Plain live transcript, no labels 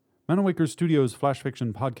Manawaker Studios Flash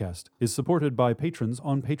Fiction podcast is supported by patrons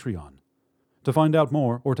on Patreon. To find out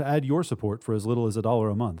more or to add your support for as little as $1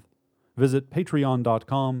 a month, visit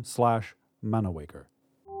patreon.com/Manawaker.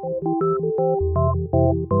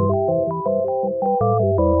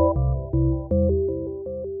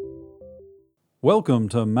 Welcome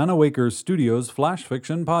to Manawaker Studios Flash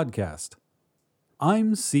Fiction podcast.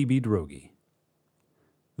 I'm CB Droege.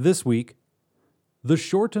 This week, the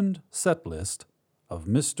shortened set list of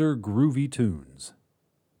Mr. Groovy Tunes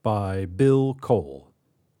by Bill Cole.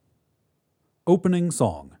 Opening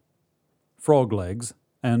song, Frog Legs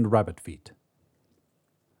and Rabbit Feet.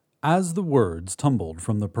 As the words tumbled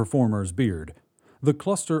from the performer's beard, the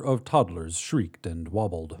cluster of toddlers shrieked and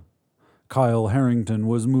wobbled. Kyle Harrington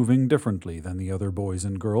was moving differently than the other boys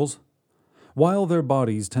and girls. While their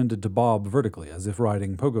bodies tended to bob vertically as if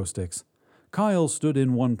riding pogo sticks, Kyle stood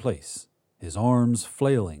in one place, his arms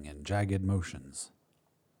flailing in jagged motions.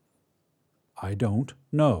 I don't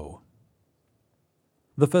know.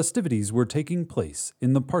 The festivities were taking place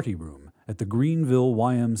in the party room at the Greenville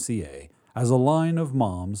YMCA as a line of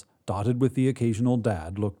moms, dotted with the occasional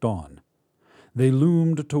dad, looked on. They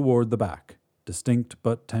loomed toward the back, distinct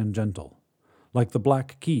but tangential, like the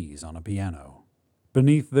black keys on a piano.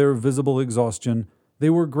 Beneath their visible exhaustion,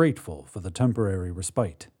 they were grateful for the temporary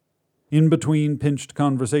respite. In between pinched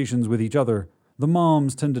conversations with each other, the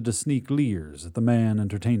moms tended to sneak leers at the man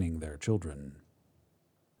entertaining their children.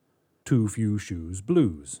 Too Few Shoes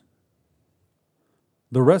Blues.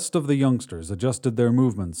 The rest of the youngsters adjusted their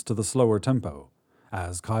movements to the slower tempo,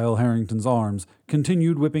 as Kyle Harrington's arms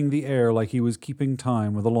continued whipping the air like he was keeping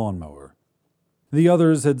time with a lawnmower. The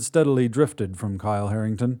others had steadily drifted from Kyle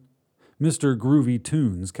Harrington. Mr. Groovy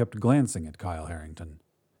Tunes kept glancing at Kyle Harrington.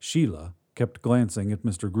 Sheila kept glancing at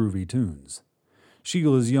Mr. Groovy Tunes.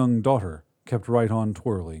 Sheila's young daughter kept right on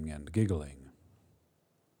twirling and giggling.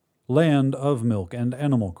 Land of Milk and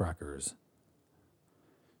Animal Crackers.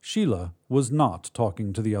 Sheila was not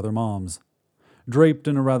talking to the other moms. Draped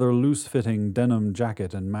in a rather loose-fitting denim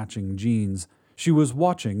jacket and matching jeans, she was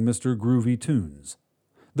watching Mr. Groovy Tunes.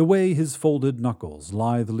 The way his folded knuckles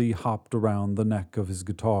lithely hopped around the neck of his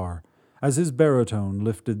guitar as his baritone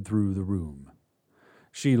lifted through the room.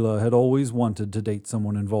 Sheila had always wanted to date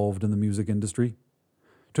someone involved in the music industry.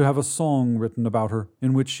 To have a song written about her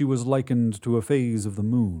in which she was likened to a phase of the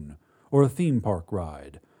moon, or a theme park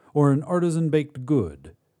ride, or an artisan baked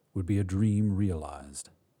good, would be a dream realized.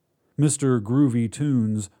 Mr. Groovy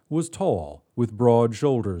Tunes was tall, with broad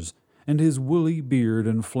shoulders, and his woolly beard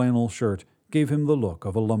and flannel shirt gave him the look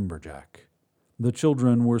of a lumberjack. The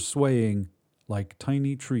children were swaying like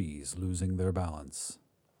tiny trees losing their balance.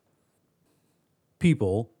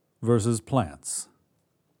 People versus plants.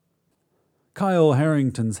 Kyle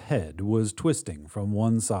Harrington's head was twisting from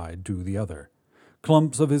one side to the other.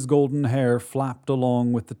 Clumps of his golden hair flapped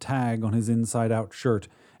along with the tag on his inside-out shirt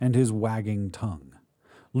and his wagging tongue,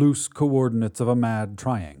 loose coordinates of a mad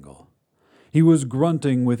triangle. He was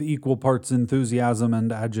grunting with equal parts enthusiasm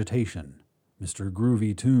and agitation. Mr.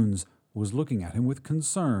 Groovy Tunes was looking at him with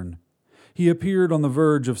concern. He appeared on the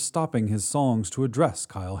verge of stopping his songs to address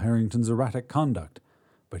Kyle Harrington's erratic conduct,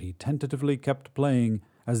 but he tentatively kept playing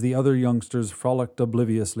as the other youngsters frolicked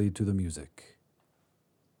obliviously to the music.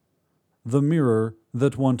 The Mirror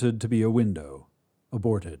That Wanted to Be a Window.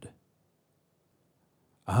 Aborted.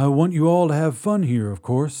 I want you all to have fun here, of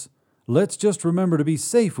course. Let's just remember to be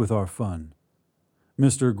safe with our fun,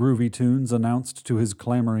 Mr. Groovy Tunes announced to his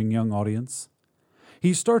clamoring young audience.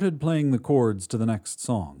 He started playing the chords to the next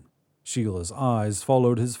song. Sheila's eyes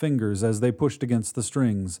followed his fingers as they pushed against the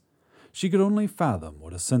strings. She could only fathom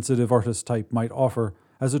what a sensitive artist type might offer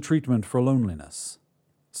as a treatment for loneliness.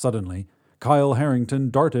 Suddenly, Kyle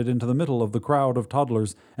Harrington darted into the middle of the crowd of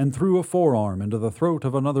toddlers and threw a forearm into the throat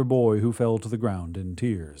of another boy who fell to the ground in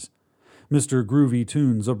tears. Mr. Groovy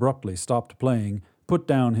Tunes abruptly stopped playing, put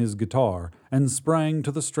down his guitar, and sprang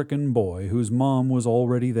to the stricken boy whose mom was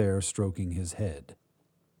already there stroking his head.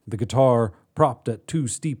 The guitar, propped at too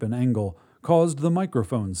steep an angle, caused the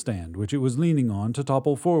microphone stand which it was leaning on to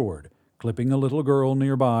topple forward, clipping a little girl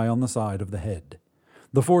nearby on the side of the head.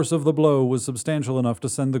 The force of the blow was substantial enough to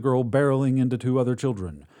send the girl barreling into two other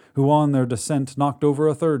children, who on their descent knocked over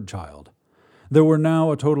a third child. There were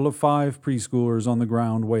now a total of 5 preschoolers on the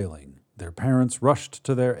ground wailing. Their parents rushed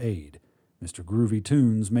to their aid. Mr. Groovy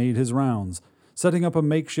Tunes made his rounds, setting up a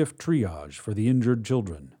makeshift triage for the injured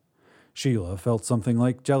children. Sheila felt something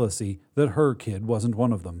like jealousy that her kid wasn't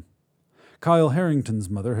one of them. Kyle Harrington's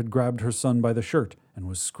mother had grabbed her son by the shirt and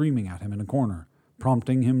was screaming at him in a corner,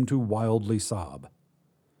 prompting him to wildly sob.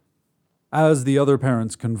 As the other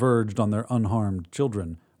parents converged on their unharmed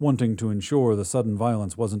children, Wanting to ensure the sudden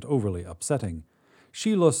violence wasn't overly upsetting,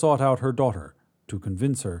 Sheila sought out her daughter to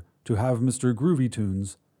convince her to have Mr. Groovy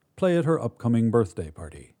Tunes play at her upcoming birthday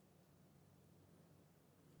party.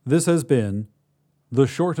 This has been the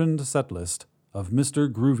shortened setlist of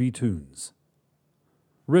Mr. Groovy Tunes,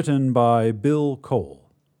 written by Bill Cole.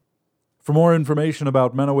 For more information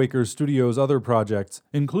about Manawaker Studios' other projects,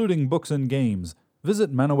 including books and games,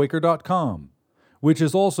 visit manawaker.com, which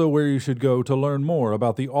is also where you should go to learn more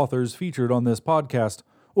about the authors featured on this podcast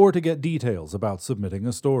or to get details about submitting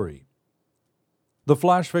a story. The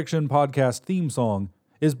Flash Fiction Podcast theme song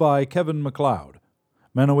is by Kevin MacLeod.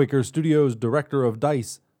 Manawaker Studios' Director of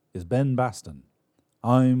Dice is Ben Baston.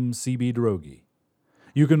 I'm CB Droege.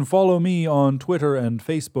 You can follow me on Twitter and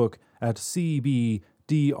Facebook at CBDROEGE.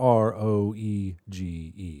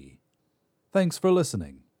 Thanks for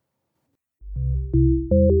listening.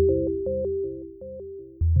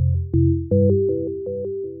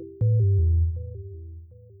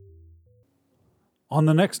 On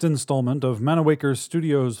the next installment of Manawaker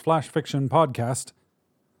Studios' Flash Fiction Podcast,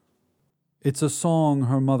 it's a song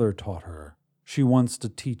her mother taught her. She wants to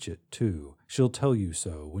teach it, too. She'll tell you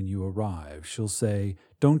so when you arrive. She'll say,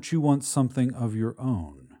 "Don't you want something of your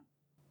own?"